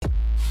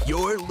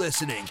You're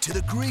listening to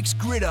the Greeks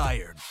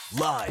Gridiron,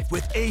 live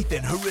with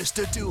Ethan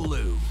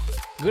Hristodoulou.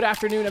 Good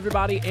afternoon,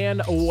 everybody,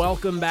 and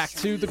welcome back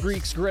to the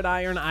Greeks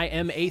Gridiron. I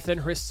am Ethan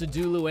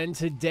Hristodoulou, and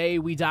today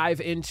we dive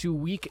into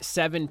Week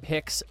 7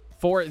 picks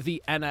for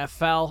the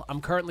NFL.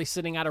 I'm currently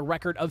sitting at a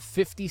record of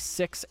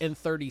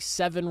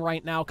 56-37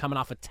 right now, coming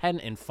off a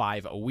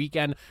 10-5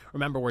 weekend.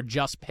 Remember, we're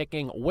just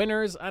picking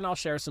winners, and I'll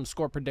share some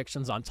score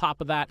predictions on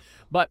top of that.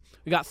 But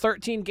we got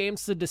 13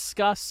 games to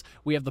discuss.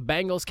 We have the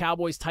Bengals,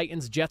 Cowboys,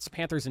 Titans, Jets,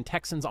 Panthers, and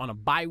Texans on a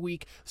bye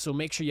week. So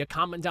make sure you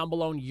comment down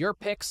below your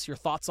picks, your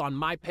thoughts on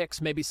my picks,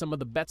 maybe some of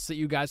the bets that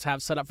you guys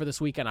have set up for this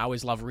weekend. I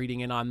always love reading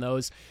in on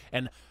those.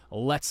 And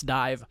let's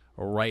dive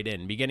right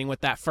in. Beginning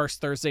with that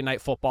first Thursday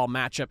night football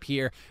matchup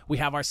here, we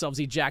have ourselves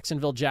the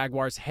Jacksonville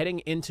Jaguars heading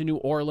into New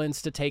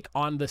Orleans to take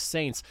on the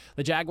Saints.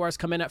 The Jaguars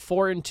come in at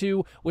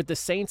 4-2 with the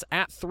Saints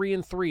at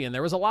 3-3, and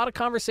there was a lot of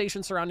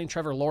conversation surrounding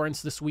Trevor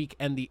Lawrence this week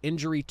and the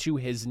injury to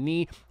his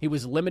knee. He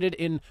was limited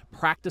in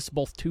practice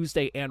both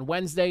Tuesday and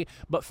Wednesday,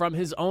 but from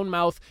his own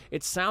mouth,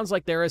 it sounds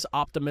like there is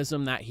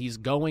optimism that he's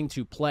going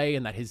to play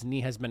and that his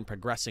knee has been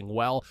progressing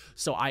well.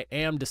 So I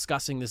am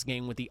discussing this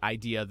game with the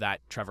idea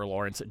that Trevor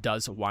Lawrence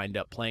does wind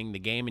up playing the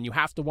game, and you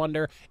have to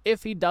wonder,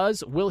 if he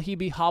does, will he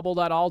be hobbled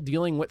at all,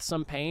 dealing with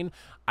some pain?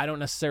 I don't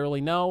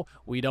necessarily know.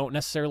 We don't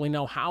necessarily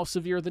know how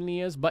severe the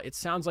knee is, but it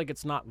sounds like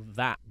it's not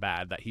that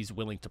bad that he's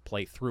willing to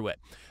play through it.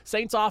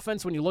 Saints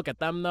offense, when you look at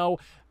them though,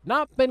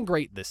 not been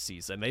great this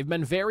season. They've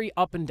been very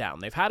up and down.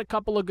 They've had a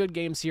couple of good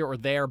games here or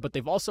there, but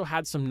they've also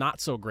had some not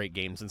so great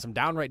games and some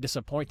downright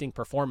disappointing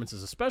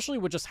performances, especially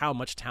with just how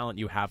much talent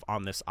you have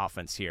on this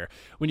offense here.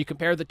 When you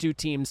compare the two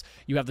teams,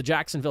 you have the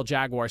Jacksonville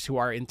Jaguars, who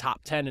are in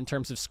top 10 in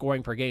terms of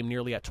scoring per game,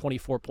 nearly at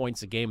 24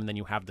 points a game, and then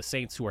you have the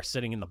Saints, who are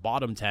sitting in the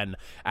bottom 10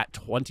 at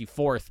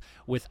 24th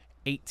with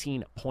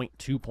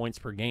 18.2 points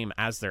per game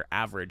as their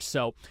average.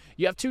 So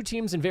you have two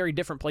teams in very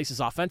different places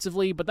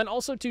offensively, but then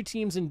also two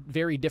teams in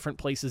very different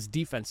places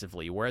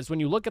defensively. Whereas when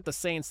you look at the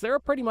Saints, they're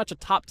pretty much a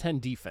top 10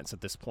 defense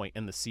at this point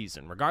in the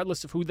season.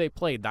 Regardless of who they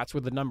played, that's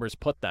where the numbers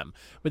put them.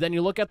 But then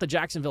you look at the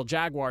Jacksonville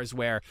Jaguars,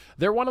 where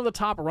they're one of the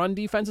top run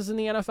defenses in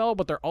the NFL,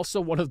 but they're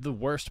also one of the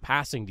worst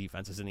passing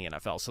defenses in the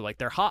NFL. So like,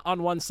 they're hot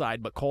on one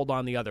side, but cold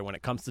on the other when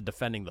it comes to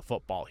defending the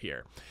football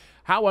here.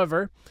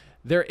 However,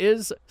 there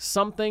is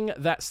something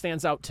that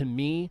stands out to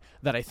me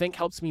that I think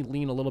helps me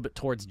lean a little bit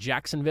towards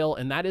Jacksonville,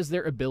 and that is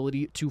their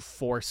ability to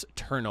force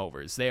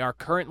turnovers. They are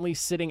currently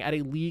sitting at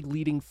a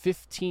league-leading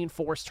 15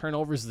 forced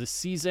turnovers this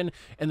season,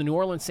 and the New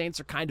Orleans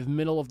Saints are kind of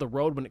middle of the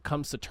road when it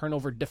comes to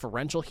turnover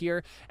differential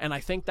here, and I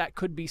think that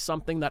could be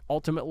something that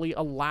ultimately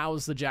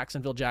allows the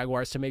Jacksonville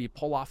Jaguars to maybe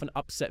pull off an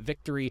upset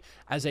victory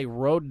as a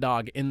road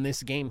dog in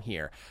this game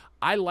here.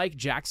 I like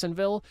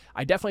Jacksonville.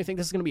 I definitely think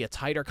this is going to be a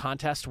tighter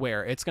contest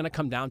where it's going to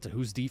come down to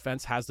whose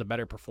defense has the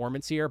better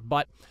performance here,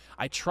 but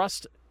I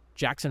trust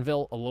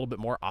Jacksonville a little bit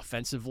more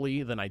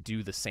offensively than I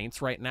do the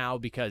Saints right now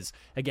because,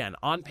 again,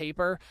 on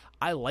paper,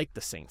 I like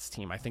the Saints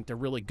team. I think they're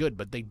really good,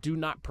 but they do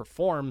not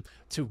perform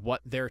to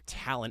what their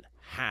talent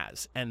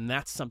has, and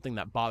that's something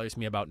that bothers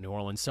me about New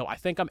Orleans. So I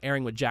think I'm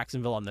erring with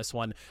Jacksonville on this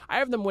one. I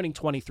have them winning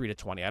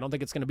 23-20. I don't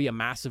think it's going to be a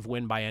massive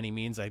win by any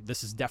means.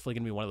 This is definitely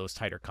going to be one of those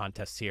tighter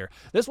contests here.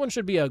 This one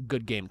should be a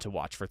good game to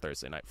watch for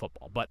Thursday Night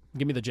Football, but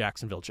give me the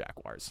Jacksonville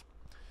Jaguars.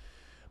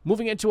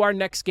 Moving into our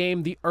next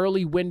game, the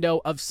early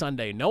window of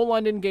Sunday. No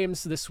London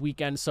games this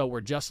weekend, so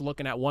we're just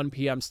looking at 1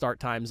 p.m. start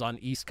times on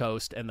East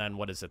Coast, and then,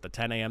 the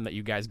 10 a.m. that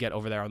you guys get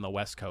over there on the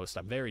West Coast.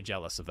 I'm very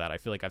jealous of that. I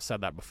feel like I've said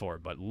that before,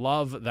 but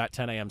love that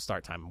 10 a.m.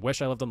 start time.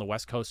 Wish I lived on the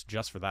West Coast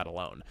just for that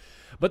alone.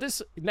 But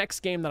this next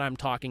game that I'm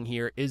talking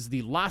here is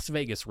the Las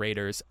Vegas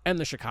Raiders and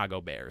the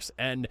Chicago Bears,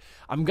 and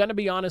I'm going to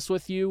be honest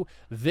with you,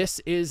 this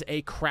is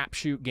a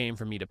crapshoot game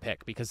for me to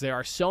pick because there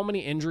are so many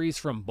injuries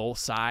from both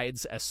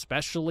sides,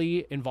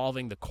 especially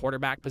involving the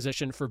quarterback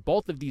position for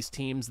both of these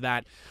teams,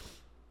 that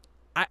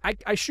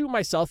I shoot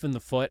myself in the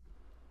foot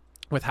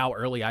with how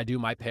early I do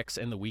my picks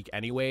in the week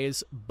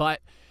anyways,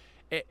 but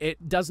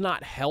it does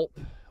not help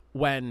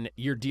when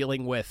you're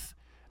dealing with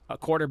a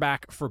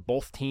quarterback for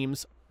both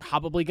teams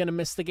probably going to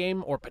miss the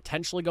game or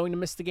potentially going to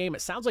miss the game.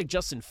 It sounds like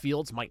Justin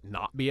Fields might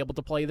not be able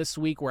to play this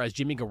week, whereas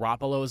Jimmy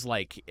Garoppolo is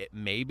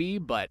maybe,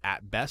 but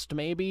at best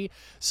maybe.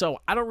 So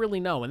I don't really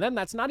know. And then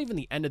that's not even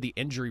the end of the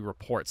injury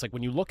reports. Like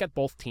when you look at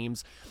both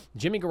teams,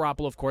 Jimmy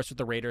Garoppolo, of course, with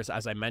the Raiders,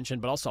 as I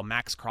mentioned, but also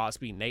Max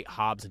Crosby, Nate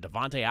Hobbs, and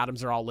Devontae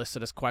Adams are all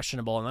listed as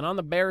questionable. And then on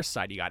the Bears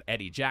side, you got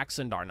Eddie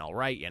Jackson, Darnell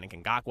Wright,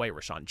 Yannick Ngakoue,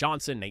 Rashawn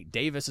Johnson, Nate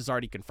Davis is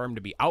already confirmed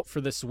to be out for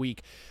this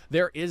week.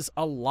 There is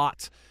a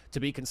lot to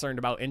be concerned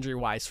about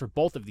injury-wise for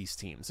both of these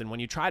teams. And when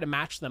you try to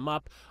match them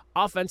up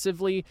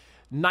offensively,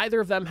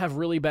 neither of them have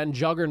really been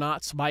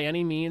juggernauts by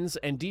any means.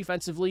 And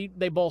defensively,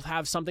 they both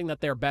have something that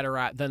they're better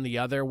at than the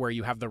other, where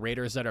you have the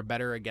Raiders that are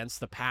better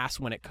against the pass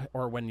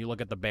when you look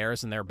at the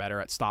Bears and they're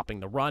better at stopping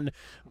the run.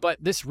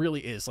 But this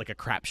really is like a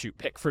crapshoot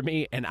pick for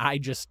me, and I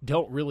just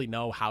don't really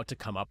know how to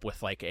come up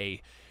with like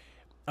a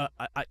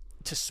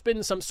to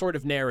spin some sort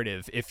of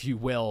narrative, if you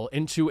will,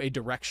 into a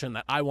direction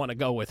that I want to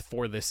go with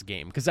for this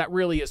game, because that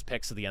really is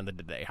picks at the end of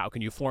the day. How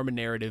can you form a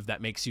narrative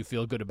that makes you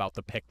feel good about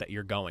the pick that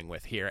you're going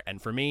with here?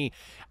 And for me,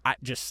 I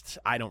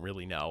don't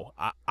really know.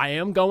 I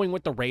am going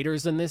with the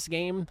Raiders in this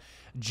game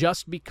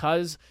just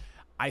because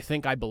I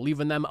think I believe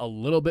in them a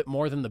little bit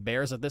more than the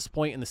Bears at this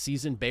point in the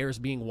season. Bears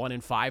being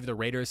 1-5, the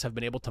Raiders have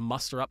been able to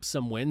muster up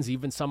some wins,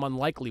 even some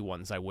unlikely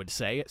ones, I would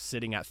say,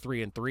 sitting at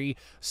 3-3.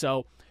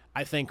 So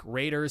I think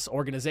Raiders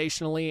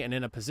organizationally and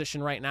in a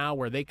position right now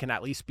where they can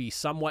at least be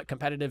somewhat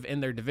competitive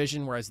in their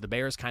division, whereas the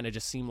Bears kind of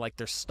just seem like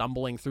they're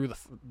stumbling through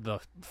the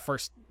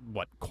first,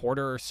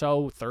 quarter or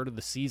so, third of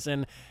the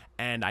season,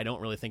 and I don't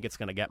really think it's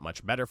going to get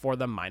much better for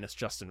them, minus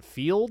Justin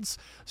Fields.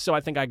 So I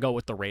think I go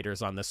with the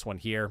Raiders on this one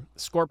here.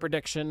 Score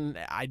prediction,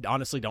 I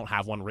honestly don't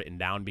have one written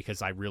down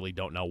because I really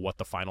don't know what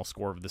the final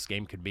score of this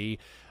game could be,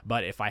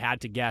 but if I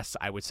had to guess,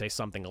 I would say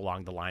something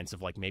along the lines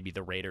of like maybe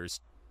the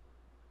Raiders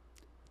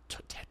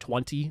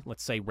 20,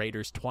 let's say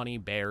Raiders 20,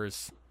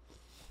 Bears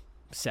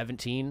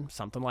 17,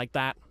 something like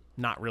that.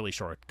 Not really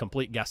sure.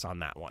 Complete guess on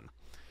that one.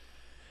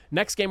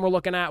 Next game we're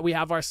looking at, we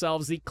have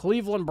ourselves the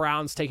Cleveland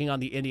Browns taking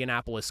on the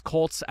Indianapolis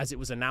Colts, as it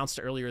was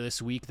announced earlier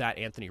this week that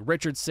Anthony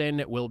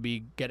Richardson will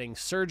be getting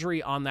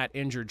surgery on that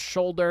injured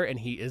shoulder, and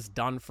he is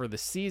done for the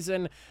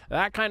season.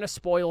 That kind of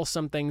spoils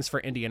some things for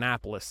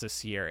Indianapolis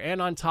this year.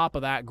 And on top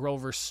of that,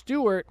 Grover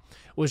Stewart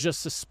was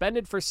just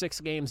suspended for 6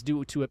 games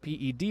due to a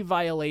PED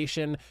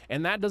violation,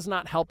 and that does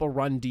not help a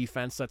run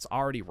defense that's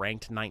already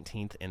ranked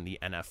 19th in the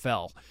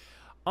NFL.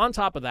 On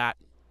top of that,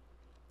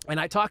 and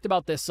I talked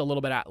about this a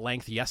little bit at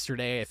length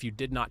yesterday. If you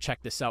did not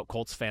check this out,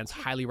 Colts fans,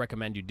 highly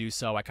recommend you do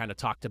so. I kind of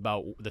talked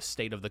about the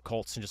state of the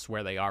Colts and just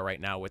where they are right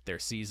now with their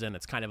season.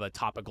 It's kind of a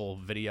topical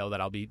video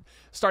that I'll be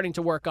starting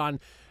to work on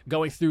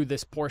going through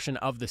this portion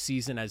of the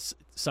season as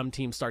some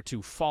teams start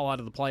to fall out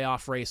of the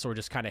playoff race or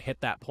just kind of hit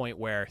that point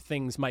where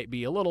things might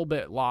be a little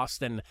bit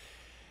lost. And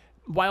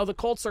while the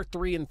Colts are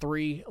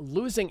 3-3,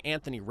 losing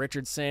Anthony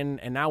Richardson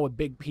and now a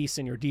big piece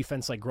in your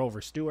defense like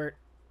Grover Stewart,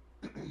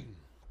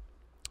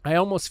 I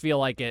almost feel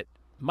like it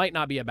might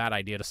not be a bad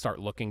idea to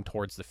start looking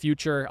towards the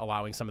future,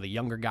 allowing some of the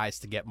younger guys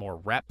to get more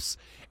reps,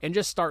 and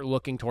just start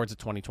looking towards the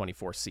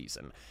 2024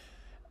 season.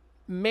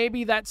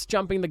 Maybe that's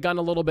jumping the gun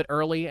a little bit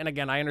early, and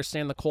again, I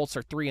understand the Colts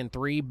are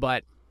 3-3,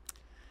 but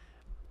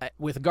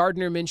with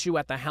Gardner Minshew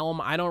at the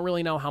helm, I don't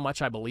really know how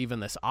much I believe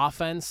in this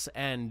offense,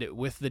 and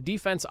with the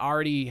defense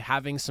already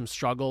having some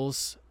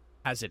struggles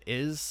as it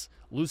is,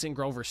 losing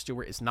Grover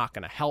Stewart is not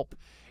going to help.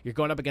 You're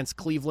going up against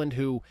Cleveland,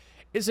 who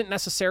isn't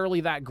necessarily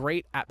that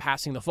great at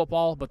passing the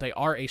football, but they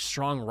are a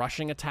strong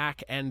rushing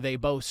attack, and they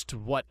boast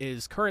what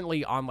is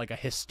currently on like a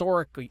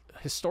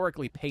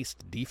historically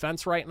paced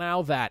defense right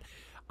now that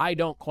I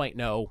don't quite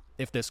know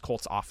if this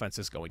Colts offense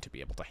is going to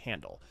be able to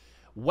handle.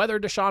 Whether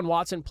Deshaun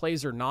Watson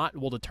plays or not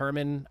will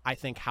determine, I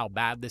think, how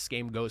bad this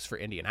game goes for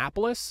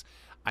Indianapolis.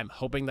 I'm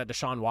hoping that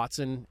Deshaun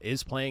Watson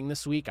is playing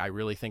this week. I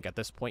really think at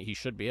this point he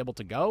should be able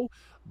to go,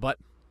 but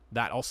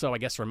that also, I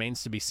guess,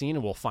 remains to be seen,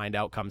 and we'll find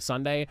out come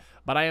Sunday.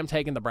 But I am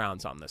taking the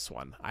Browns on this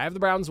one. I have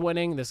the Browns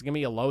winning. This is going to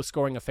be a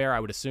low-scoring affair,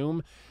 I would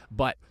assume,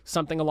 but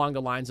something along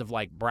the lines of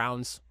like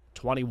Browns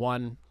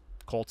 21,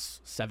 Colts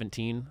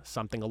 17,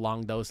 something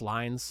along those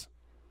lines,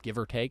 give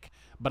or take.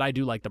 But I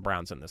do like the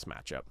Browns in this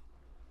matchup.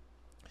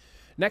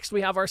 Next,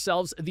 we have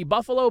ourselves the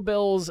Buffalo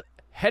Bills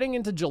heading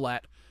into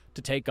Gillette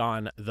to take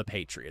on the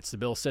Patriots. The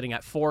Bills sitting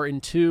at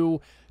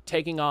 4-2,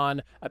 taking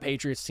on a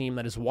Patriots team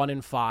that is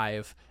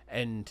 1-5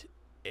 and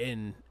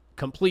in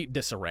complete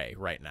disarray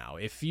right now.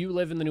 If you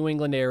live in the New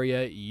England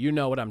area, you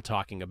know what I'm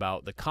talking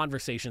about. The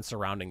conversation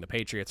surrounding the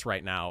Patriots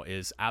right now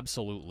is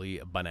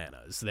absolutely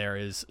bananas. There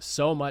is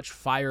so much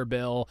fire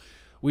bill.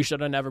 We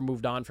should have never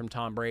moved on from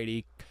Tom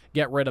Brady.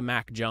 Get rid of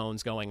Mac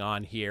Jones going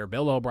on here.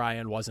 Bill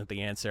O'Brien wasn't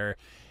the answer.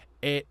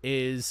 It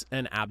is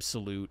an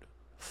absolute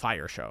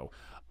fire show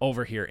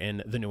over here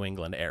in the New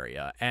England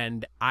area.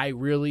 And I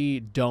really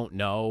don't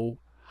know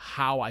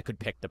how I could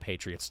pick the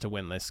Patriots to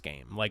win this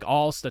game. Like,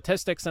 all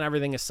statistics and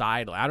everything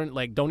aside, I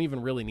don't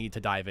even really need to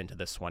dive into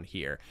this one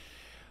here.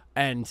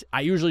 And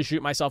I usually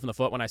shoot myself in the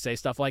foot when I say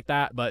stuff like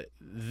that, but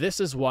this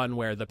is one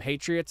where the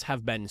Patriots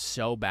have been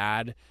so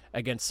bad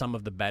against some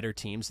of the better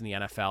teams in the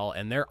NFL,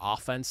 and their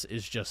offense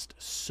is just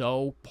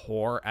so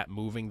poor at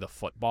moving the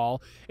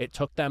football. It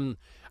took them,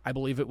 I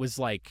believe it was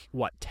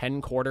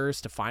 10 quarters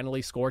to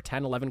finally score,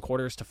 10, 11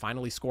 quarters to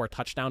finally score a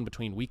touchdown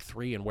between week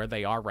 3 and where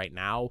they are right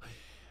now.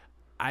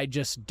 I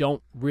just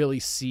don't really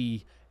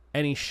see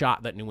any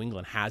shot that New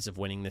England has of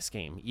winning this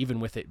game, even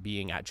with it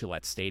being at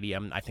Gillette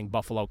Stadium. I think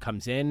Buffalo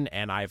comes in,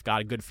 and I've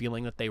got a good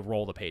feeling that they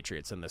roll the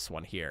Patriots in this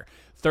one here.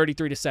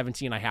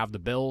 33-17, I have the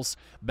Bills.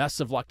 Best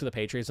of luck to the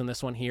Patriots in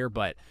this one here,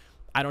 but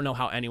I don't know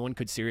how anyone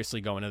could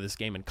seriously go into this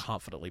game and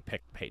confidently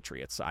pick the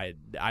Patriots. I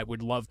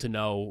would love to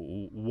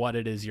know what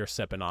it is you're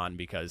sipping on,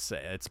 because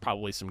it's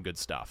probably some good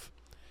stuff.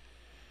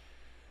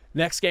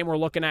 Next game we're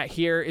looking at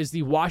here is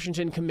the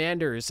Washington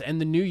Commanders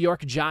and the New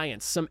York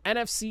Giants. Some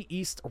NFC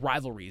East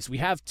rivalries. We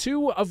have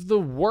two of the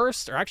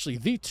worst, or actually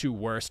the two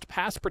worst,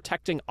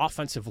 pass-protecting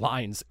offensive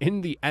lines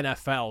in the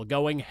NFL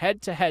going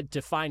head-to-head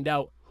to find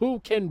out who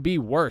can be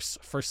worse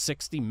for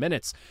 60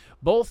 minutes.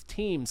 Both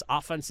teams'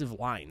 offensive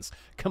lines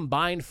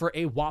combined for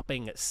a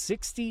whopping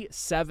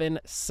 67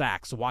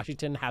 sacks.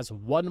 Washington has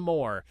one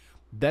more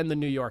than the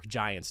New York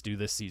Giants do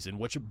this season,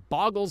 which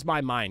boggles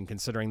my mind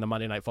considering the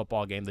Monday Night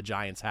Football game the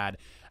Giants had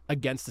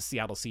against the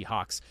Seattle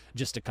Seahawks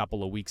just a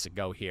couple of weeks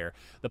ago here.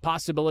 The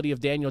possibility of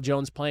Daniel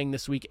Jones playing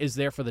this week is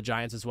there for the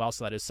Giants as well,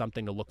 so that is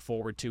something to look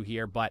forward to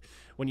here. But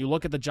when you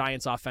look at the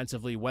Giants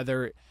offensively,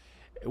 whether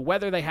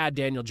they had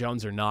Daniel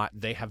Jones or not,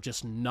 they have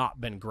just not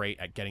been great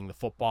at getting the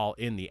football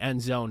in the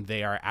end zone.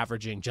 They are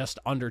averaging just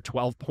under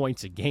 12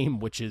 points a game,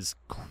 which is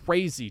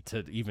crazy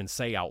to even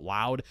say out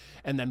loud.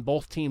 And then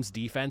both teams'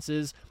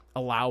 defenses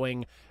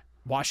allowing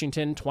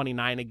Washington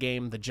 29 a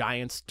game, the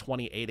Giants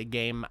 28 a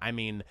game. I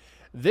mean,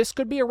 this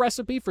could be a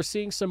recipe for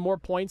seeing some more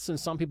points than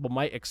some people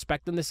might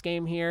expect in this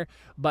game here,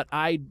 but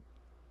I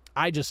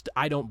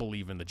don't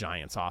believe in the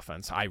Giants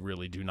offense. I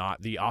really do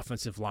not. The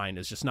offensive line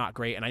is just not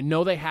great, and I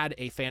know they had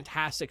a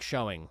fantastic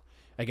showing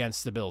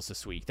against the Bills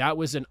this week. That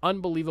was an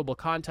unbelievable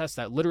contest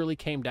that literally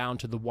came down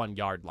to the 1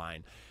 yard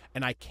line.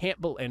 And I can't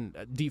and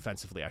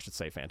defensively, I should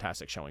say,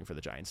 fantastic showing for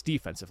the Giants.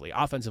 Defensively,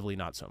 offensively,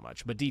 not so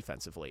much, but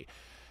defensively.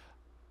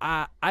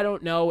 I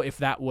don't know if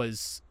that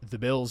was the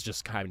Bills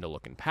just kind of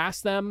looking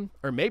past them,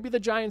 or maybe the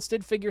Giants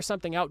did figure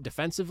something out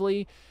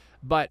defensively.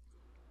 But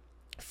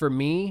for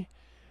me,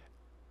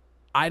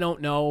 I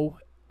don't know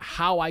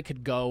how I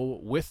could go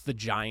with the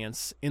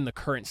Giants in the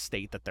current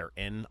state that they're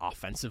in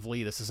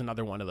offensively. This is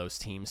another one of those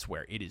teams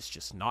where it is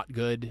just not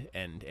good,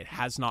 and it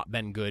has not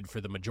been good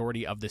for the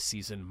majority of this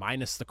season,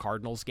 minus the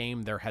Cardinals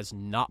game. There has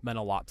not been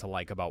a lot to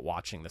like about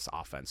watching this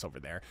offense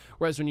over there.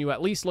 Whereas when you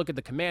at least look at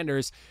the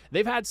Commanders,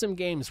 they've had some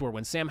games where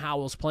when Sam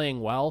Howell's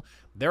playing well,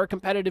 they're a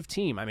competitive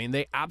team. I mean,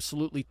 they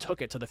absolutely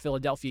took it to the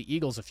Philadelphia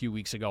Eagles a few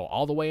weeks ago,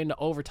 all the way into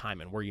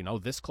overtime, and were,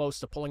 this close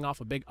to pulling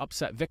off a big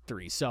upset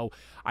victory. So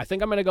I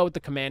think I'm going to go with the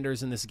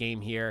Commanders in this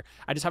game here.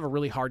 I just have a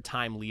really hard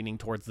time leaning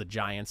towards the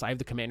Giants. I have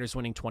the Commanders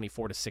winning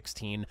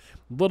 24-16. A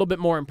little bit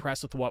more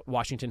impressed with what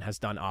Washington has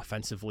done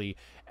offensively.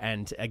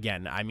 And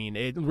again, I mean,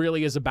 it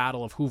really is a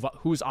battle of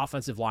whose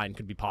offensive line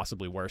could be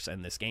possibly worse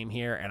in this game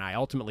here. And I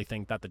ultimately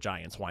think that the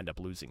Giants wind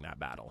up losing that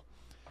battle.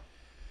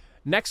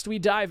 Next, we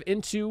dive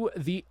into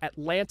the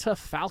Atlanta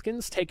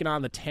Falcons taking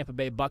on the Tampa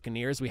Bay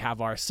Buccaneers. We have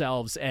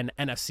ourselves an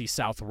NFC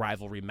South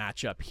rivalry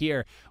matchup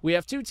here. We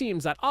have two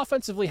teams that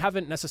offensively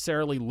haven't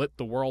necessarily lit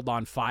the world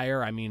on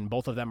fire. I mean,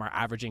 both of them are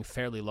averaging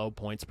fairly low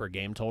points per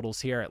game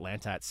totals here.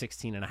 Atlanta at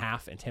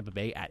 16.5 and Tampa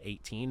Bay at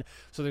 18.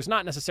 So there's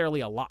not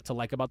necessarily a lot to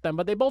like about them,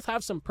 but they both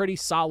have some pretty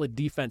solid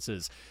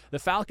defenses. The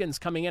Falcons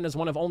coming in as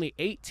one of only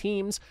 8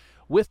 teams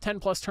with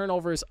 10-plus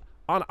turnovers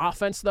on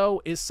offense,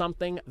 though, is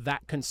something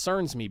that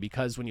concerns me,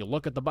 because when you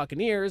look at the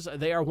Buccaneers,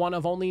 they are one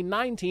of only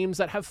 9 teams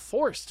that have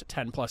forced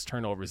 10-plus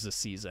turnovers this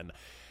season.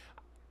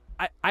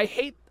 I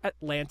hate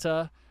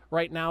Atlanta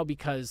right now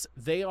because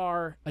they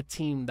are a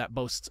team that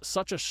boasts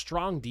such a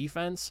strong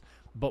defense,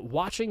 but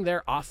watching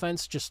their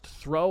offense just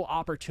throw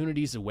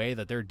opportunities away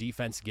that their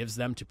defense gives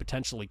them to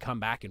potentially come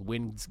back and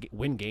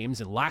win games,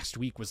 and last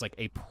week was like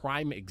a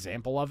prime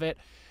example of it,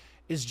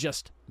 is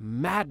just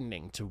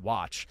maddening to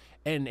watch,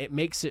 and it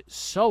makes it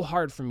so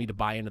hard for me to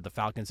buy into the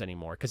Falcons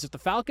anymore. Because if the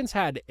Falcons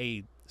had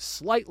a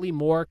slightly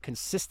more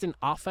consistent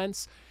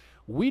offense,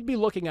 we'd be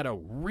looking at a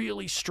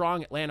really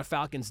strong Atlanta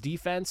Falcons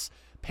defense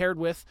paired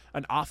with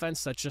an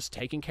offense that's just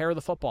taking care of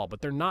the football,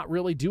 but they're not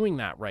really doing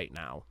that right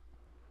now.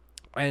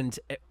 And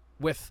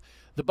with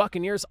the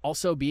Buccaneers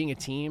also being a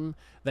team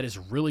that is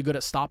really good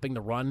at stopping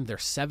the run, they're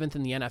 7th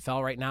in the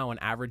NFL right now in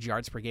average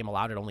yards per game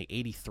allowed at only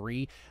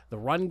 83. The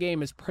run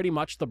game is pretty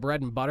much the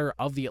bread and butter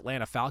of the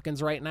Atlanta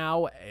Falcons right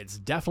now. It's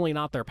definitely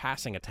not their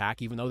passing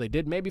attack, even though they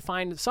did maybe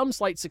find some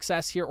slight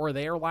success here or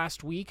there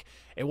last week.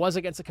 It was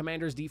against the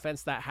Commanders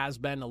defense that has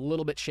been a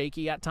little bit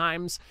shaky at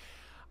times.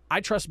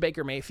 I trust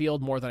Baker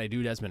Mayfield more than I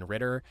do Desmond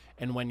Ridder,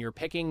 and when you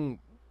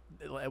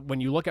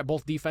look at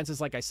both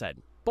defenses, like I said,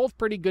 both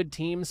pretty good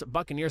teams.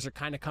 Buccaneers are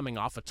kind of coming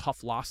off a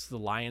tough loss to the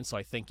Lions, so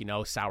I think,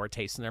 sour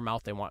taste in their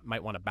mouth. They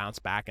might want to bounce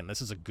back, and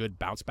this is a good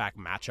bounce back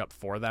matchup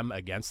for them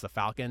against the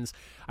Falcons.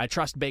 I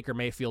trust Baker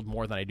Mayfield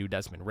more than I do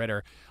Desmond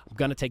Ridder. I'm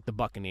going to take the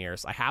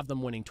Buccaneers. I have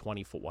them winning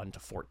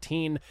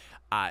 21-14.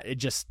 I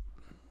just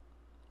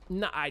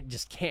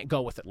can't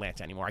go with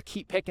Atlanta anymore. I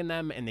keep picking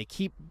them, and they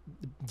keep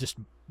just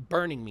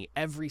burning me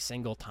every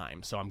single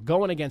time. So I'm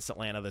going against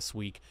Atlanta this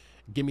week.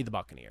 Give me the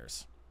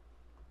Buccaneers.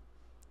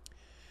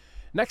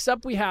 Next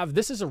up,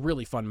 this is a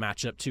really fun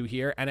matchup too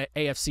here, and an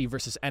AFC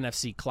versus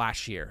NFC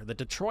clash here. The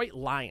Detroit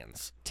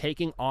Lions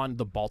taking on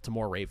the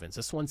Baltimore Ravens.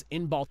 This one's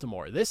in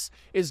Baltimore. This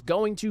is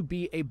going to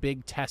be a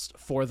big test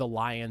for the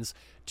Lions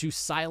to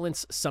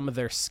silence some of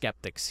their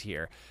skeptics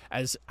here.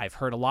 As I've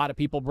heard a lot of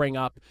people bring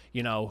up,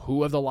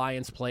 who have the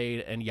Lions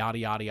played and yada,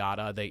 yada,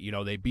 yada.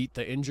 They beat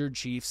the injured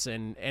Chiefs,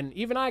 and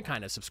even I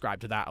kind of subscribe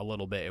to that a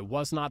little bit. It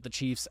was not the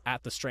Chiefs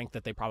at the strength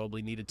that they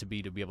probably needed to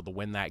be able to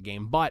win that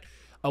game, but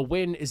a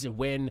win is a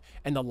win,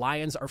 and the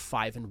Lions are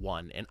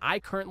 5-1, and I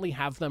currently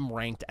have them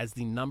ranked as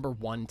the number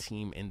 1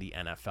 team in the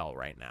NFL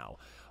right now.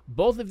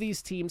 Both of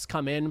these teams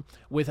come in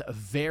with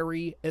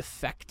very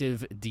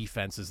effective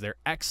defenses. They're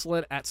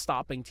excellent at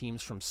stopping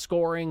teams from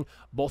scoring.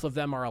 Both of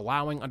them are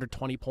allowing under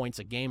 20 points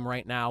a game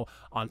right now.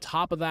 On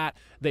top of that,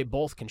 they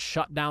both can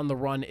shut down the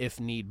run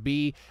if need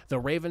be. The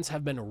Ravens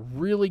have been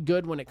really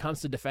good when it comes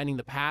to defending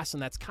the pass,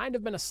 and that's kind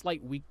of been a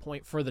slight weak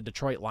point for the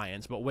Detroit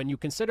Lions. But when you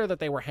consider that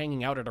they were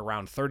hanging out at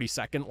around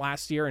 32nd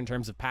last year in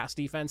terms of pass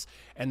defense,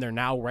 and they're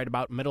now right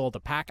about middle of the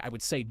pack, I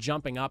would say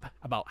jumping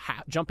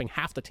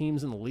half the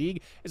teams in the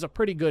league is a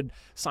pretty good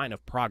sign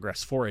of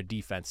progress for a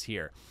defense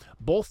here.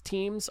 Both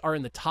teams are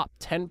in the top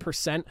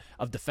 10%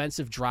 of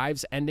defensive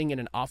drives ending in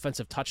an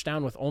offensive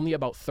touchdown, with only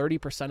about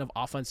 30% of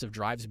offensive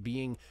drives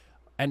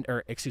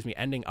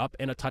ending up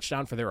in a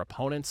touchdown for their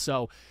opponents.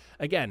 So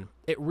again,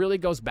 it really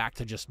goes back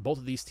to just both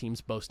of these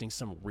teams boasting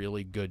some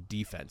really good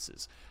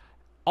defenses.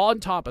 On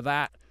top of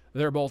that,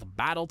 they're both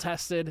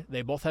battle-tested.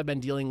 They both have been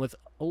dealing with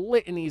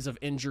litanies of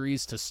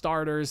injuries to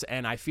starters,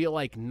 and I feel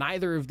like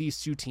neither of these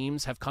two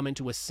teams have come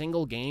into a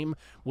single game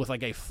with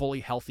like a fully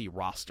healthy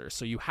roster.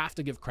 So you have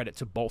to give credit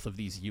to both of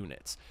these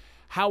units.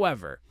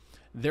 However,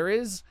 there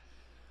is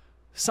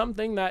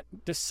something that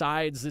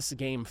decides this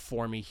game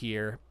for me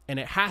here, and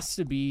it has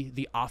to be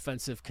the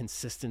offensive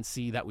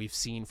consistency that we've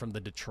seen from the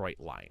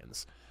Detroit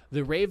Lions.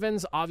 The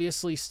Ravens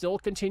obviously still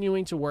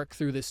continuing to work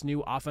through this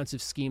new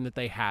offensive scheme that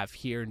they have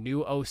here,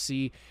 new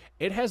OC.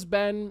 It has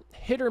been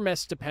hit or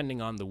miss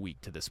depending on the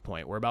week to this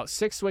point. We're about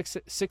 6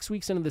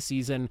 weeks into the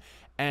season,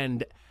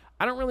 and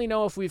I don't really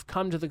know if we've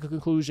come to the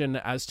conclusion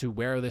as to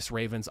where this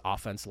Ravens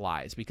offense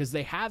lies, because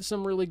they have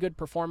some really good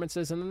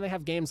performances, and then they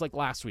have games like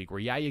last week where,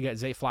 you get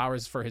Zay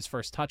Flowers for his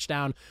first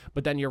touchdown,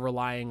 but then you're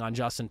relying on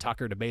Justin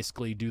Tucker to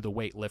basically do the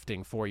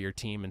weightlifting for your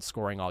team and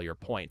scoring all your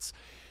points.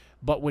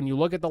 But when you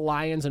look at the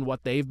Lions and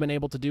what they've been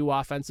able to do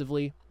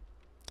offensively,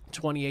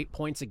 28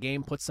 points a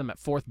game puts them at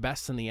 4th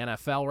best in the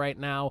NFL right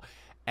now.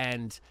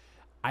 And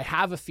I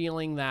have a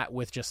feeling that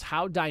with just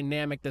how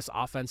dynamic this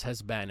offense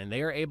has been, and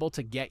they are able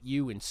to get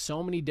you in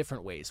so many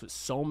different ways with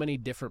so many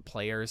different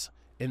players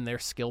in their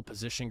skill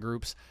position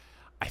groups,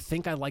 I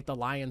think I like the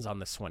Lions on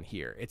this one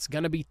here. It's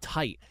going to be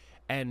tight.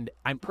 And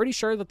I'm pretty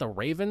sure that the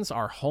Ravens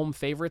are home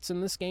favorites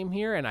in this game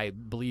here. And I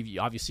believe you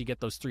obviously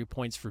get those 3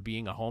 points for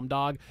being a home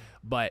dog.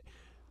 But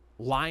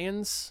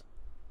Lions,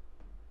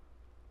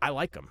 I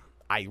like them.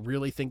 I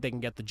really think they can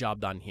get the job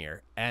done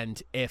here.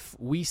 And if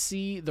we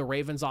see the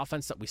Ravens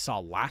offense that we saw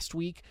last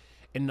week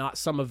and not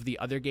some of the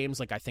other games,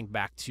 like I think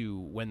back to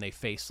when they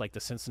faced like the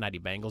Cincinnati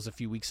Bengals a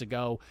few weeks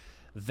ago,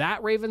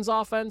 that Ravens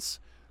offense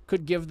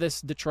could give this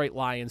Detroit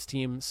Lions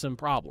team some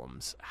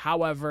problems.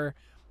 However,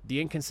 the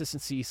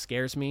inconsistency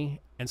scares me,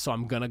 and so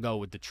I'm going to go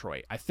with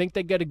Detroit. I think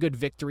they get a good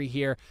victory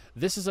here.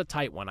 This is a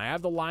tight one. I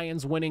have the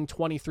Lions winning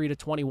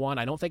 23-21.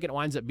 I don't think it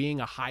winds up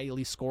being a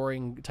highly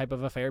scoring type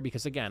of affair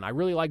because, again, I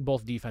really like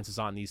both defenses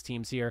on these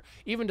teams here.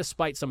 Even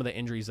despite some of the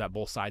injuries that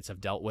both sides have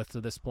dealt with to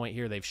this point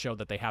here, they've showed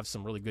that they have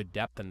some really good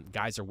depth and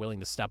guys are willing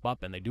to step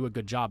up, and they do a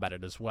good job at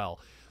it as well.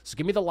 So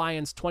give me the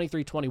Lions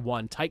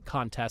 23-21, tight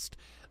contest.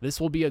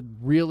 This will be a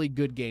really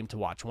good game to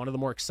watch, one of the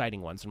more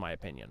exciting ones in my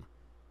opinion.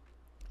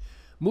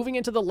 Moving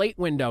into the late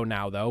window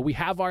now, though, we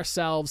have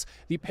ourselves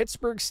the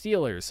Pittsburgh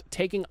Steelers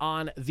taking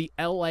on the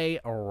LA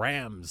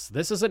Rams.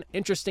 This is an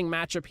interesting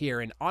matchup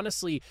here, and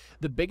honestly,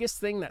 the biggest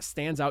thing that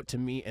stands out to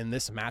me in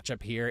this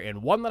matchup here,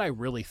 and one that I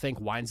really think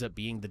winds up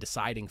being the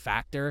deciding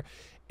factor,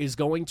 is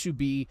going to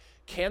be,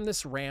 can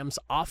this Rams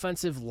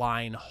offensive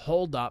line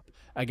hold up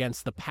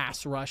against the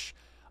pass rush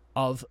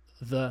of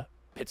the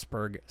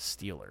Pittsburgh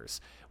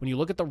Steelers? When you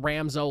look at the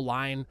Rams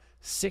O-line,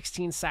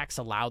 16 sacks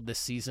allowed this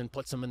season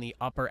puts them in the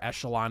upper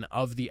echelon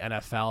of the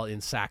NFL in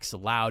sacks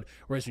allowed.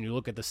 Whereas when you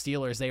look at the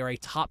Steelers, they are a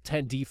top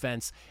 10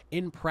 defense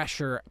in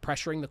pressuring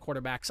the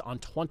quarterbacks on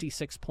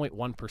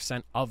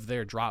 26.1% of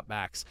their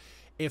dropbacks.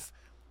 If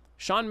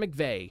Sean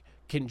McVay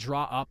can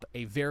draw up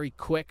a very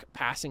quick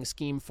passing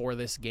scheme for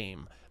this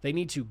game, they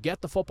need to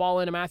get the football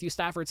into Matthew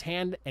Stafford's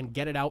hand and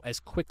get it out as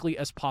quickly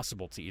as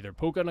possible to either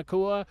Puka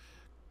Nacua,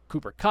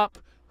 Cooper Kupp,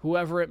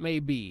 whoever it may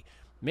be.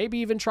 Maybe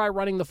even try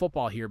running the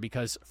football here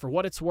because, for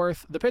what it's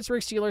worth, the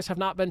Pittsburgh Steelers have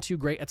not been too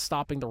great at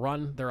stopping the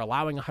run. They're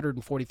allowing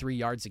 143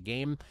 yards a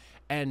game.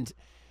 And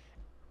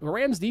the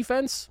Rams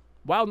defense,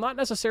 while not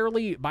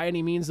necessarily by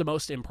any means the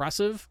most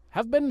impressive,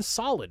 have been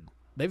solid.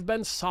 They've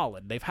been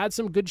solid. They've had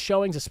some good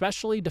showings,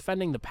 especially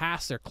defending the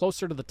pass. They're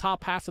closer to the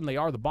top half than they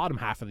are the bottom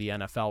half of the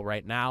NFL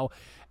right now.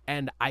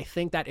 And I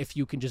think that if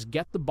you can just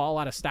get the ball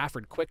out of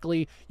Stafford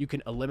quickly, you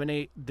can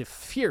eliminate the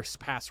fierce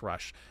pass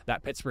rush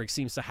that Pittsburgh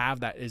seems to have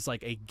that is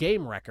like a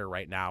game wrecker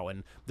right now.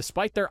 And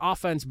despite their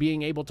offense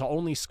being able to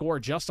only score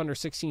just under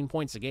 16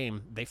 points a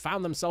game, they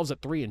found themselves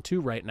at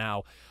 3-2 right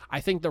now. I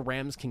think the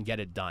Rams can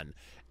get it done.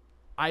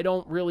 I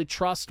don't really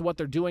trust what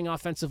they're doing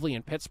offensively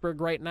in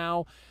Pittsburgh right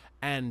now,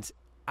 and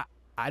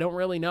I don't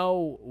really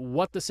know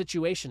what the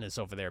situation is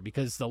over there,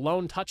 because the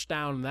lone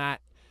touchdown that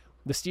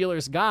the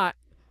Steelers got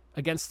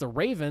against the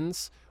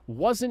Ravens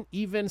wasn't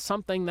even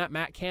something that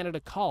Matt Canada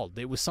called.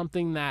 It was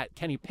something that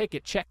Kenny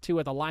Pickett checked to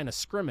at the line of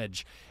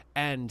scrimmage,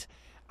 and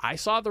I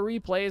saw the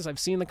replays. I've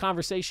seen the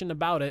conversation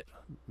about it.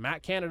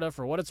 Matt Canada,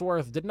 for what it's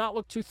worth, did not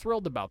look too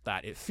thrilled about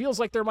that. It feels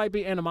like there might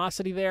be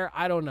animosity there.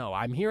 I don't know.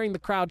 I'm hearing the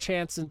crowd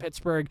chants in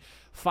Pittsburgh,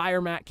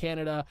 fire Matt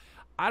Canada.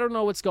 I don't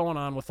know what's going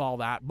on with all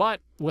that, but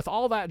with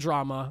all that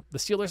drama, the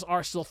Steelers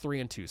are still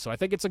 3-2. So I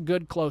think it's a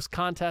good close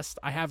contest.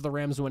 I have the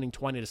Rams winning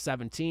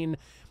 20-17.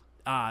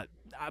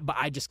 But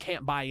I just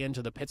can't buy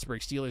into the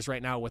Pittsburgh Steelers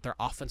right now with their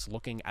offense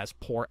looking as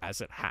poor as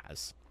it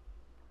has.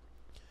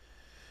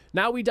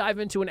 Now we dive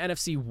into an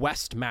NFC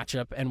West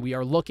matchup, and we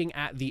are looking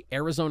at the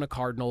Arizona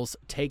Cardinals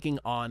taking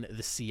on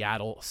the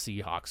Seattle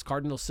Seahawks.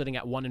 Cardinals sitting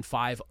at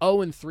 1-5,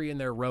 0-3 in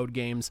their road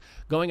games,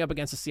 going up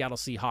against the Seattle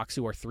Seahawks,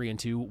 who are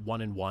 3-2,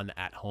 1-1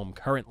 at home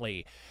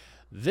currently.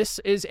 This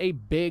is a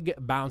big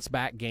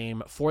bounce-back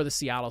game for the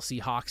Seattle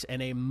Seahawks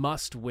and a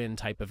must-win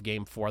type of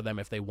game for them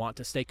if they want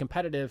to stay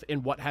competitive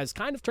in what has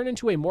kind of turned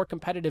into a more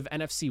competitive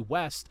NFC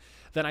West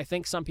than I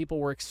think some people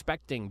were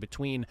expecting.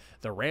 Between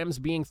the Rams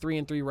being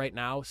 3-3 right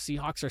now,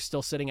 Seahawks are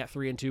still sitting at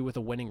 3-2 with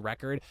a winning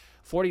record.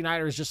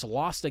 49ers just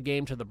lost a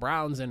game to the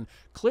Browns and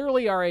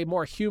clearly are a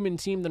more human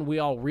team than we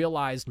all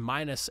realized,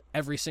 minus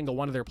every single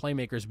one of their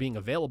playmakers being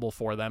available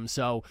for them.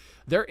 So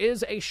there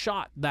is a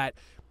shot that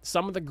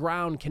some of the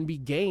ground can be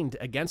gained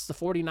against the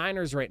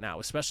 49ers right now,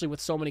 especially with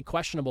so many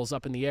questionables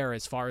up in the air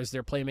as far as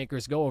their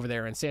playmakers go over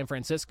there in San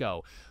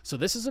Francisco. So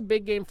this is a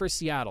big game for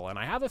Seattle, and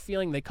I have a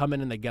feeling they come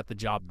in and they get the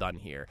job done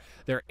here.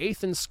 They're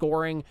 8th in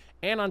scoring,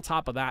 and on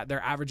top of that,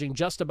 they're averaging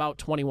just about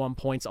 21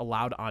 points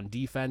allowed on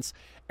defense.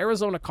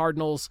 Arizona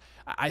Cardinals,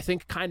 I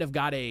think, kind of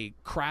got a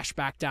crash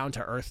back down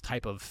to earth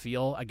type of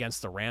feel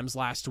against the Rams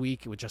last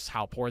week with just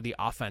how poor the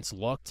offense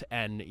looked.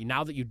 And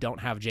now that you don't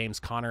have James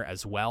Conner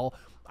as well,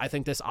 I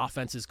think this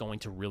offense is going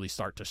to really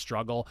start to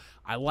struggle.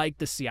 I like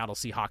the Seattle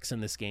Seahawks in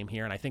this game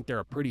here, and I think they're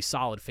a pretty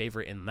solid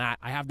favorite in that.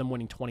 I have them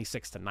winning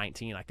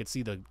 26-19. I could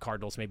see the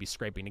Cardinals maybe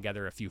scraping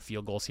together a few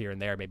field goals here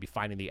and there, maybe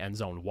finding the end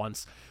zone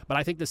once. But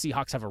I think the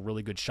Seahawks have a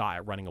really good shot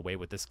at running away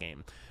with this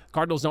game.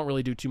 Cardinals don't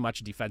really do too much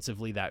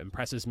defensively that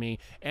impresses me,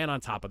 and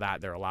on top of that,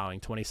 they're allowing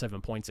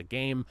 27 points a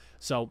game.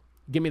 So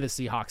give me the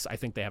Seahawks. I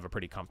think they have a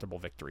pretty comfortable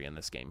victory in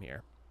this game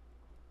here.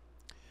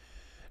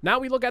 Now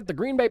we look at the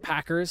Green Bay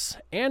Packers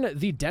and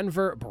the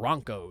Denver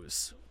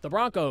Broncos. The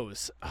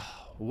Broncos,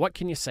 what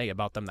can you say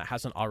about them that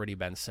hasn't already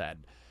been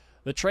said?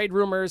 The trade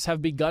rumors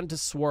have begun to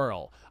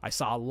swirl. I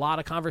saw a lot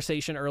of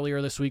conversation earlier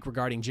this week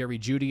regarding Jerry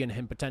Jeudy and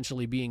him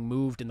potentially being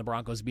moved and the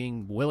Broncos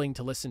being willing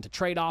to listen to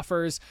trade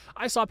offers.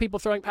 I saw people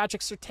throwing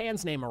Patrick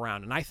Surtain's name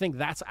around, and I think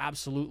that's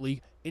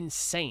absolutely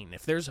insane.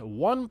 If there's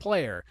one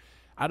player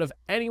out of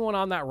anyone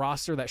on that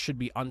roster that should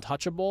be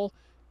untouchable,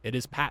 it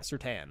is Pat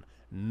Surtain.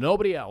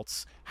 Nobody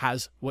else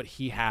has what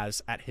he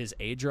has at his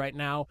age right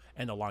now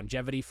and the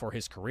longevity for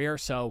his career,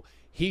 so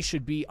he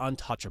should be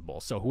untouchable.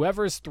 So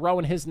whoever's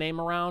throwing his name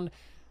around,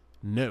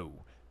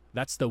 no.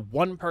 That's the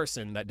one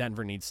person that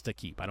Denver needs to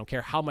keep. I don't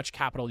care how much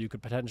capital you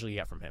could potentially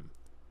get from him.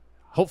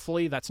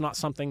 Hopefully that's not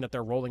something that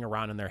they're rolling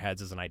around in their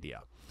heads as an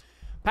idea.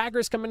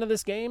 Packers come into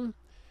this game,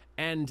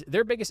 and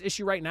their biggest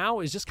issue right now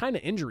is just kind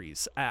of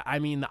injuries. I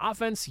mean, the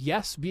offense,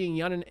 yes, being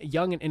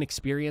young and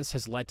inexperienced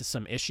has led to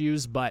some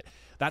issues, but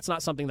that's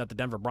not something that the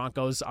Denver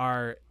Broncos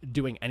are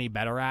doing any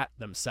better at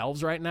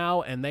themselves right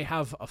now, and they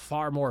have a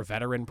far more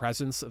veteran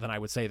presence than I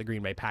would say the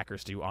Green Bay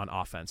Packers do on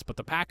offense. But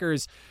the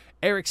Packers,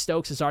 Eric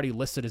Stokes is already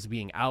listed as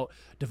being out.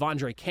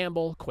 Devondre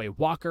Campbell, Quay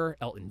Walker,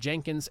 Elton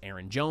Jenkins,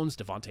 Aaron Jones,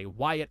 Devontae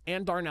Wyatt,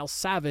 and Darnell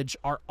Savage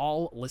are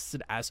all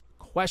listed as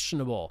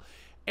questionable.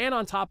 And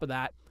on top of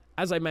that,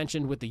 as I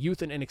mentioned, with the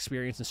youth and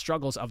inexperience and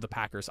struggles of the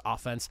Packers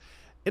offense,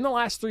 in the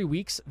last 3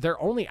 weeks, they're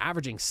only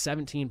averaging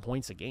 17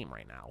 points a game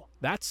right now.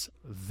 That's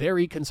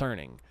very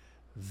concerning.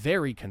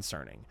 Very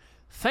concerning.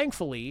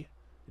 Thankfully,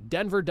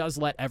 Denver does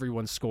let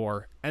everyone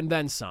score, and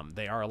then some.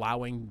 They are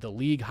allowing the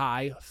league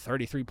high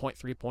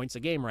 33.3 points a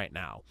game right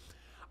now.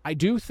 I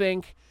do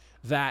think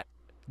that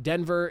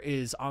Denver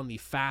is on the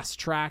fast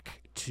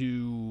track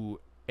to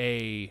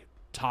a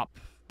top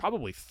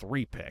probably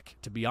 3 pick,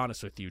 to be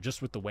honest with you,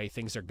 just with the way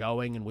things are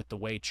going and with the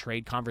way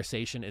trade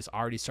conversation is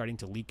already starting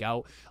to leak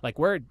out. Like,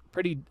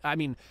 trade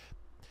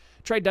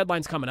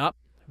deadline's coming up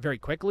very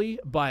quickly,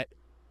 but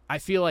I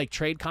feel like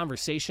trade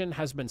conversation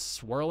has been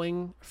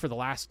swirling for the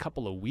last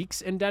couple of weeks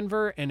in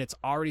Denver, and it's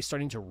already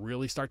starting to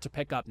really start to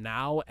pick up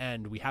now,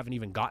 and we haven't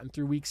even gotten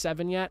through week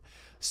 7 yet.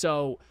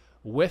 So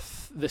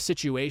with the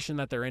situation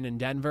that they're in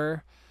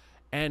Denver,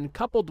 and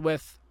coupled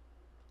with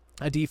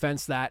a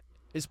defense that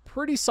is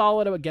pretty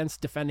solid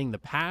against defending the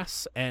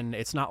pass, and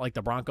it's not like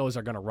the Broncos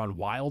are going to run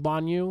wild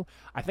on you,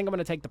 I think I'm going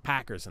to take the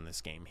Packers in this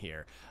game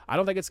here. I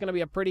don't think it's going to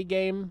be a pretty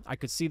game. I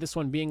could see this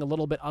one being a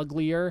little bit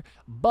uglier,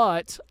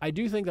 but I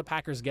do think the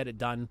Packers get it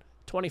done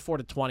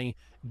 24-20,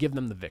 give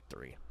them the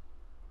victory.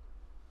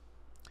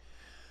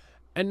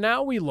 And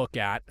now we look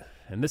at,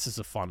 and this is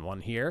a fun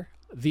one here,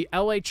 the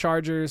LA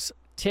Chargers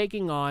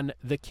taking on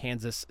the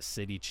Kansas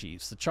City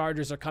Chiefs. The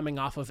Chargers are coming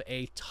off of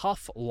a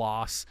tough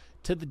loss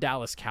to the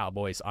Dallas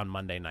Cowboys on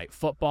Monday Night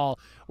Football,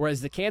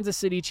 whereas the Kansas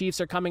City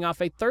Chiefs are coming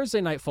off a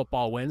Thursday Night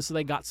Football win, so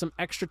they got some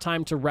extra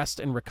time to rest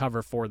and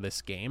recover for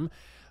this game.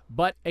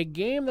 But a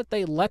game that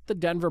they let the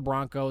Denver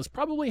Broncos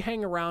probably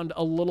hang around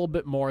a little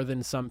bit more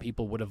than some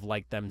people would have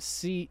liked them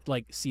see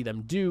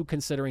them do,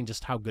 considering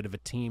just how good of a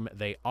team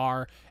they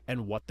are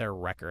and what their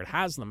record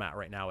has them at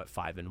right now at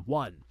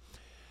 5-1.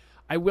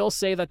 I will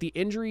say that the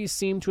injuries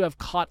seem to have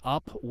caught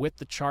up with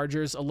the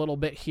Chargers a little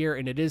bit here,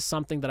 and it is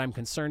something that I'm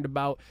concerned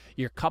about.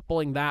 You're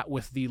coupling that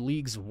with the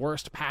league's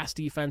worst pass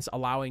defense,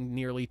 allowing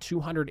nearly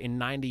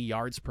 290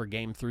 yards per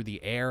game through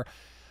the air.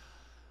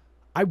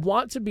 I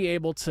want to be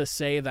able to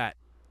say that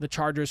the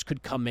Chargers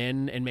could come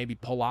in and maybe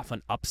pull off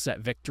an upset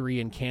victory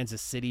in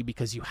Kansas City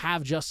because you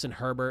have Justin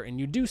Herbert and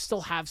you do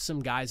still have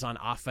some guys on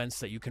offense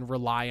that you can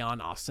rely on.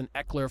 Austin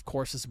Eckler, of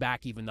course, is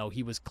back, even though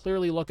he was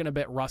clearly looking a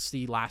bit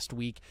rusty last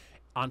week.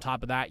 On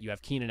top of that, you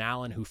have Keenan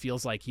Allen, who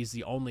feels like he's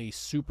the only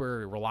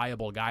super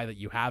reliable guy that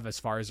you have as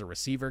far as a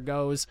receiver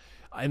goes,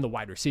 in the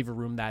wide receiver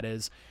room, that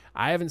is.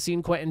 I haven't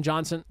seen Quentin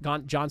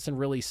Johnson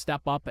really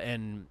step up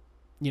and,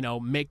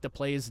 make the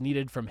plays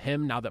needed from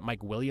him now that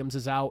Mike Williams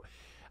is out.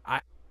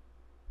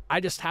 I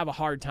just have a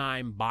hard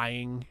time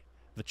buying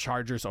the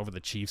Chargers over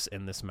the Chiefs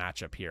in this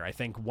matchup here. I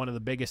think one of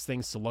the biggest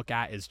things to look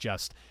at is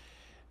just,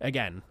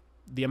 again,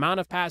 the amount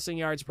of passing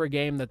yards per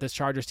game that this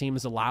Chargers team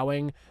is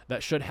allowing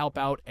that should help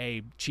out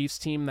a Chiefs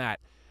team that,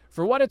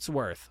 for what it's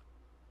worth,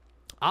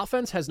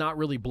 offense has not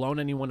really blown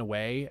anyone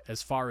away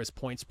as far as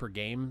points per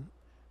game.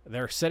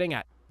 They're sitting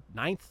at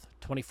 9th,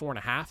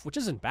 24.5, which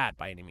isn't bad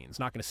by any means.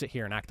 Not going to sit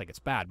here and act like it's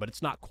bad, but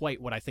it's not quite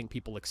what I think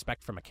people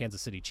expect from a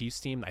Kansas City Chiefs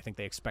team. I think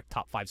they expect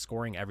top 5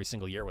 scoring every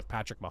single year with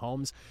Patrick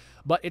Mahomes,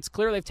 but it's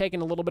clear they've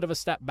taken a little bit of a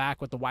step back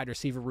with the wide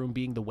receiver room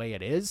being the way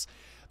it is.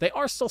 They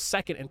are still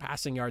second in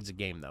passing yards a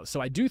game, though, so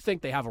I do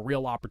think they have a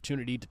real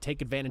opportunity to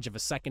take advantage of a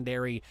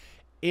secondary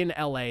in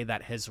LA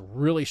that has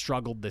really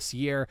struggled this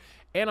year.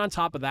 And on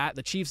top of that,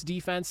 the Chiefs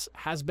defense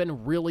has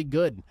been really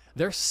good.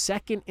 They're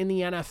second in the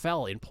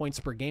NFL in points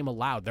per game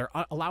allowed. They're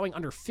allowing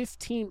under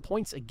 15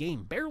 points a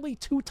game, barely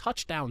 2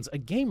 touchdowns a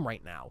game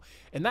right now.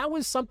 And that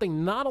was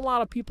something not a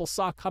lot of people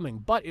saw coming,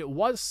 but it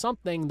was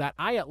something that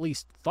I at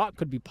least thought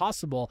could be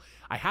possible.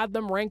 I had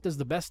them ranked as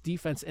the best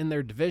defense in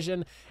their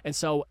division, and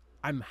so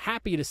I'm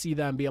happy to see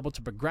them be able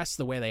to progress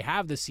the way they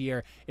have this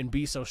year and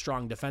be so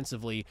strong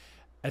defensively,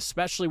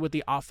 especially with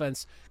the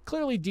offense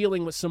clearly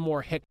dealing with some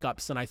more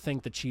hiccups than I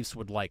think the Chiefs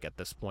would like at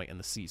this point in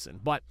the season.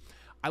 But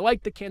I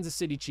like the Kansas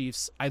City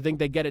Chiefs. I think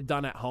they get it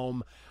done at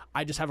home.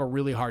 I just have a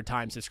really hard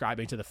time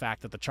subscribing to the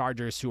fact that the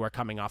Chargers, who are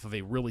coming off of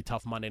a really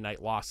tough Monday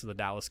night loss to the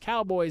Dallas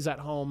Cowboys at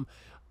home,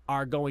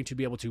 are going to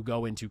be able to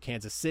go into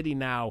Kansas City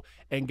now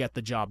and get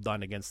the job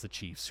done against the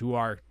Chiefs, who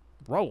are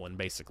rolling,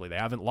 basically. They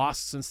haven't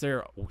lost since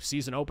their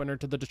season opener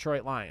to the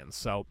Detroit Lions.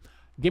 So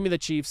give me the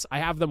Chiefs. I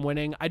have them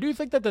winning. I do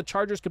think that the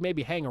Chargers could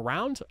maybe hang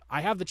around. I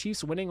have the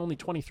Chiefs winning only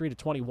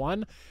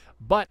 23-21,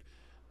 but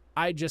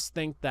I just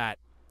think that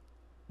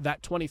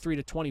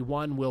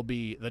 23-21 will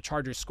be the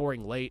Chargers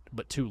scoring late,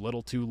 but too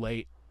little too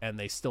late, and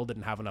they still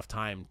didn't have enough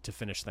time to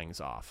finish things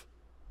off.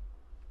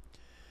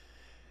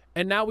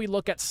 And now we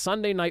look at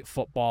Sunday Night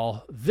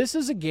Football. This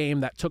is a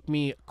game that took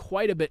me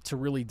quite a bit to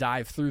really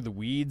dive through the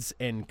weeds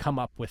and come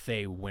up with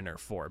a winner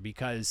for,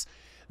 because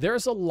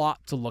there's a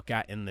lot to look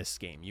at in this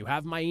game. You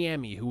have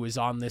Miami, who is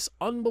on this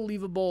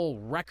unbelievable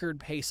record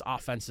pace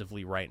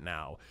offensively right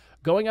now,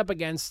 going up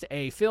against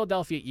a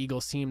Philadelphia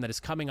Eagles team that is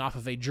coming off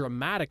of a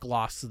dramatic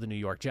loss to the New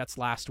York Jets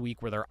last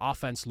week, where their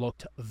offense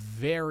looked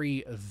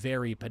very,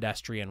 very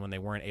pedestrian when they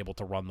weren't able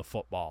to run the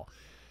football.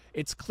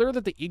 It's clear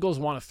that the Eagles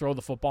want to throw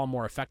the football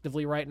more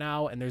effectively right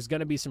now, and there's going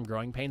to be some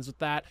growing pains with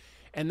that.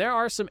 And there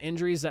are some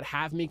injuries that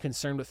have me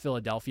concerned with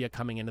Philadelphia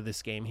coming into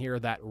this game here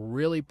that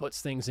really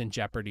puts things in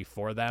jeopardy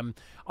for them.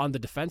 On the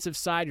defensive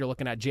side, you're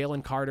looking at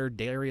Jalen Carter,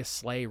 Darius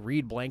Slay,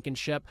 Reed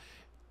Blankenship,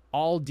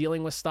 all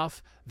dealing with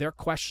stuff. They're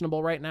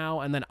questionable right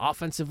now. And then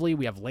offensively,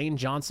 we have Lane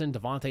Johnson,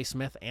 Devontae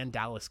Smith, and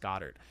Dallas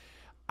Goedert.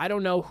 I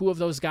don't know who of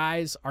those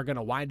guys are going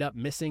to wind up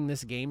missing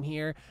this game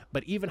here,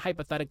 but even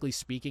hypothetically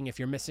speaking, if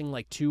you're missing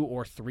like 2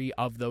 or 3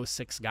 of those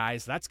 6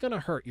 guys, that's going to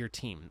hurt your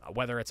team.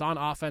 Whether it's on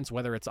offense,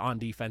 whether it's on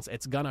defense,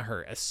 it's going to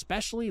hurt,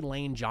 especially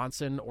Lane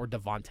Johnson or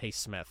Devontae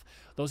Smith.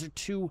 Those are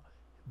 2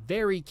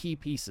 very key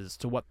pieces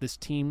to what this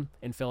team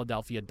in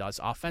Philadelphia does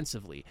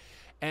offensively.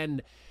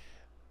 And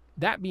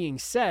that being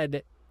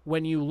said,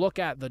 when you look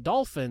at the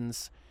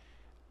Dolphins,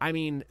 I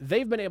mean,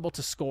 they've been able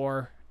to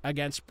score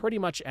against pretty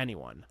much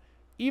anyone.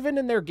 Even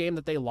in their game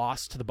that they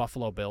lost to the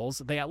Buffalo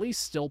Bills, they at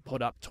least still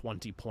put up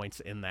 20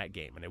 points in that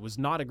game, and it was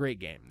not a great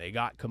game. They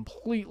got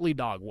completely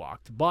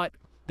dog-walked, but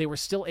they were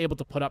still able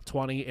to put up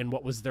 20 in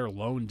what was their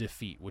lone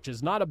defeat, which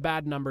is not a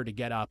bad number to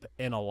get up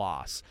in a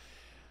loss.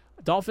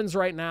 Dolphins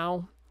right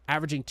now,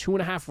 averaging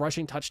 2.5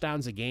 rushing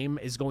touchdowns a game,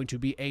 is going to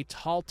be a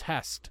tall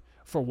test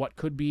for what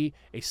could be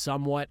a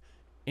somewhat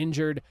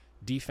injured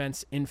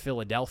defense in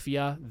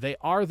Philadelphia. They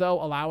are,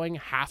 though, allowing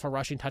half a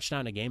rushing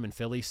touchdown a game in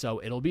Philly,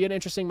 so it'll be an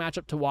interesting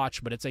matchup to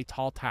watch, but it's a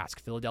tall task.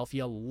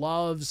 Philadelphia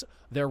loves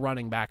their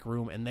running back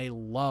room, and they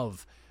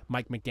love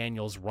Mike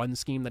McDaniel's run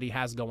scheme that he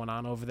has going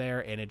on over there,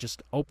 and it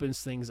just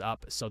opens things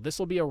up. So this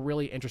will be a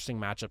really interesting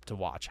matchup to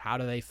watch. How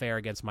do they fare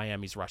against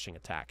Miami's rushing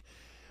attack?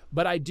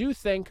 But I do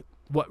think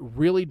what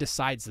really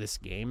decides this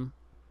game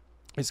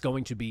is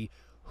going to be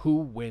who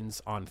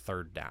wins on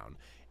third down.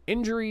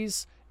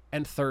 Injuries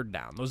and third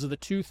down. Those are the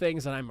two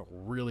things that I'm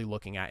really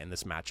looking at in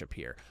this matchup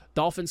here.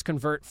 Dolphins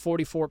convert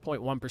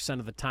 44.1%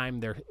 of the time.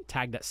 They're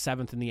tagged at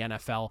 7th in the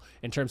NFL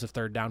in terms of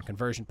third down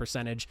conversion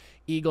percentage.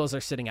 Eagles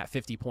are sitting at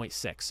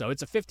 50.6. So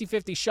it's a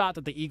 50-50 shot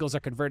that the Eagles are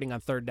converting on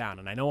third down.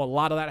 And I know a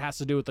lot of that has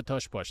to do with the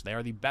tush push. They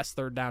are the best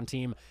third down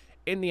team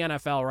in the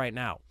NFL right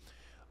now.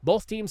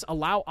 Both teams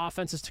allow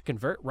offenses to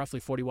convert roughly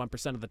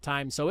 41% of the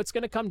time, so it's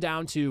going to come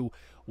down to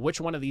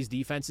which one of these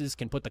defenses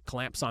can put the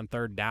clamps on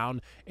third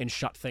down and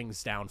shut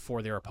things down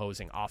for their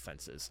opposing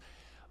offenses.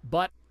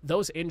 But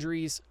those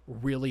injuries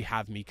really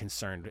have me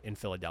concerned in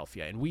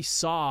Philadelphia, and we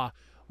saw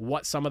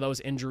what some of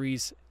those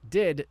injuries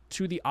did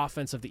to the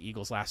offense of the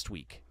Eagles last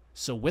week.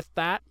 So with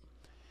that,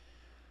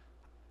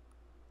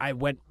 I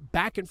went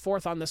back and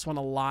forth on this one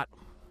a lot,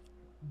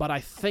 but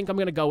I think I'm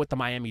going to go with the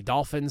Miami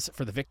Dolphins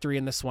for the victory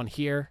in this one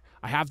here.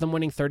 I have them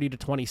winning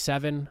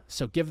 30-27,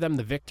 so give them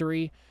the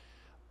victory,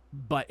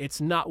 but it's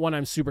not one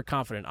I'm super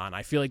confident on.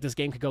 I feel like this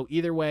game could go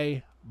either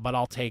way, but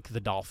I'll take the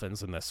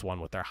Dolphins in this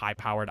one with their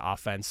high-powered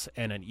offense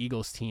and an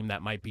Eagles team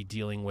that might be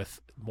dealing with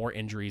more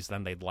injuries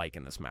than they'd like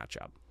in this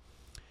matchup.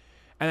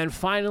 And then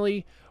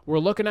finally, we're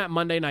looking at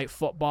Monday Night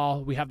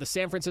Football. We have the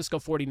San Francisco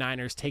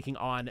 49ers taking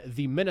on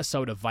the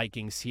Minnesota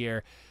Vikings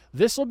here.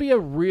 This will be a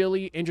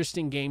really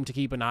interesting game to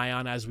keep an eye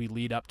on as we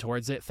lead up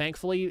towards it.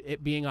 Thankfully,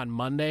 it being on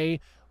Monday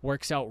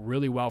works out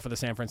really well for the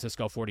San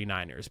Francisco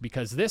 49ers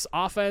because this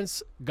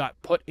offense got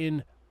put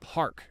in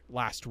park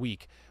last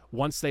week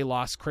once they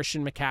lost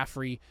Christian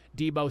McCaffrey,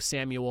 Deebo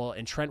Samuel,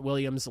 and Trent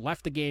Williams,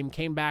 left the game,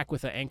 came back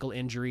with an ankle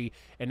injury,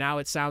 and now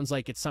it sounds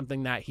like it's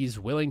something that he's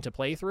willing to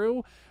play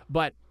through,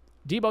 but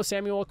Deebo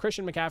Samuel,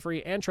 Christian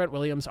McCaffrey, and Trent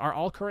Williams are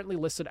all currently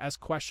listed as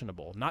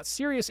questionable. Not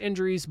serious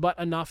injuries, but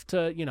enough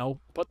to,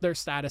 put their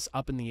status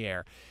up in the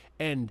air.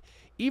 And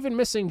even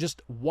missing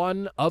just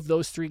one of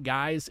those three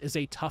guys is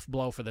a tough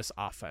blow for this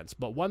offense,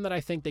 but one that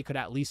I think they could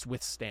at least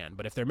withstand.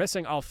 But if they're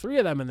missing all three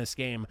of them in this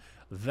game,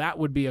 that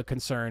would be a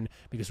concern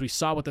because we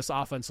saw what this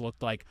offense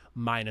looked like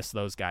minus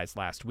those guys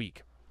last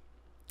week.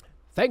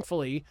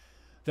 Thankfully,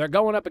 they're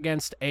going up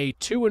against a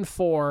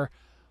 2-4,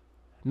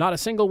 not a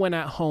single win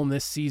at home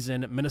this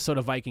season,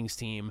 Minnesota Vikings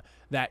team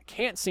that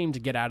can't seem to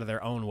get out of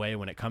their own way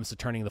when it comes to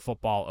turning the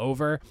football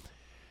over.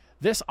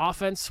 This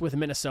offense with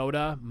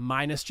Minnesota,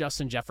 minus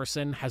Justin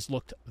Jefferson, has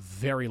looked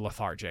very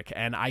lethargic,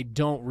 and I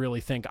don't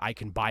really think I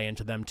can buy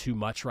into them too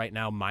much right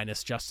now,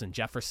 minus Justin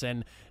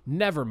Jefferson.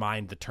 Never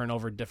mind the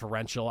turnover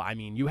differential. I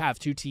mean, you have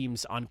two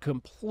teams on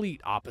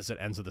complete opposite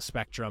ends of the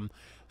spectrum.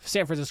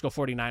 San Francisco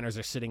 49ers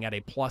are sitting at a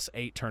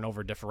 +8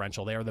 turnover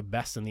differential. They are the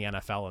best in the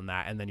NFL in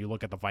that. And then you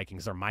look at the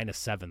Vikings, they're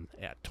 -7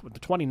 at the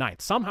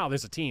 29th. Somehow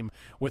there's a team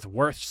with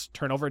worse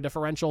turnover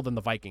differential than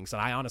the Vikings.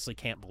 And I honestly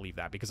can't believe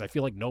that because I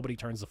feel like nobody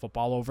turns the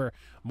football over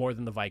more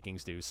than the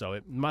Vikings do. So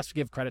it must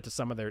give credit to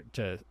some of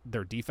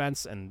their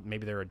defense and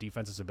maybe their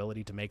defense's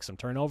ability to make some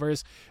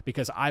turnovers,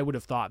 because I would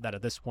have thought that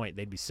at this point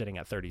they'd be sitting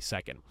at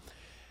 32nd.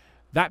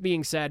 That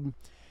being said,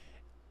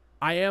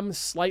 I am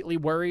slightly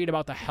worried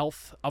about the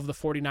health of the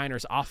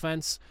 49ers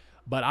offense,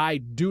 but I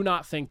do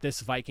not think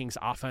this Vikings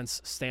offense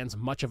stands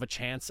much of a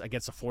chance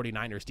against a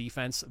 49ers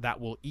defense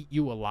that will eat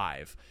you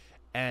alive.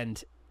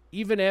 And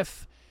even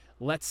if,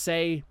 let's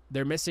say,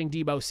 they're missing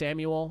Deebo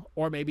Samuel,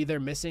 or maybe they're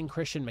missing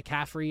Christian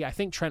McCaffrey, I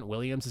think Trent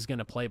Williams is going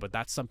to play, but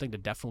that's something to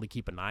definitely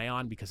keep an eye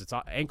on because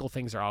ankle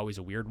things are always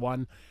a weird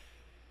one.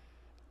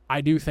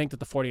 I do think that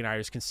the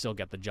 49ers can still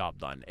get the job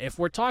done. If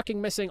we're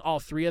talking missing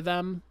all three of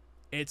them,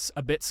 it's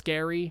a bit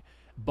scary,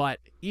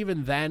 but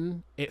even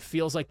then, it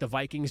feels like the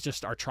Vikings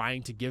just are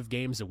trying to give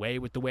games away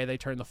with the way they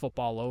turn the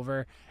football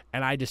over,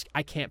 and I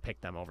can't pick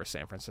them over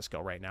San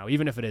Francisco right now,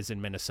 even if it is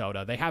in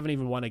Minnesota. They haven't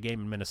even won a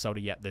game in Minnesota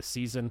yet this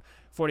season.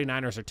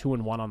 49ers are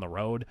 2-1 on the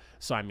road,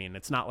 so I mean,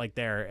 it's not like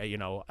they're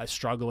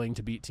struggling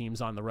to beat teams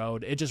on the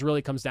road. It just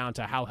really comes down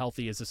to how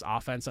healthy is this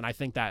offense, and I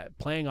think that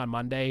playing on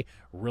Monday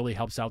really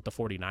helps out the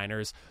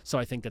 49ers, so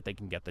I think that they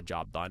can get the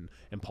job done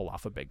and pull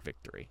off a big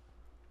victory.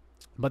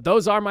 But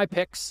those are my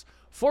picks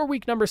for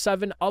week number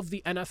 7 of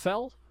the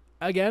NFL.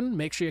 Again,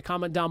 make sure you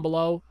comment down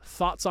below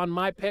thoughts on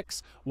my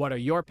picks. What are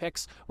your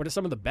picks? What are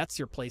some of the bets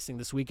you're placing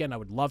this weekend? I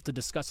would love to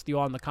discuss with you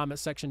all in the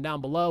comment section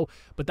down below.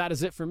 But that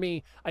is it for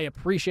me. I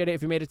appreciate it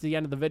if you made it to the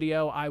end of the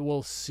video. I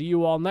will see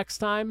you all next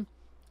time.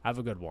 Have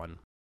a good one.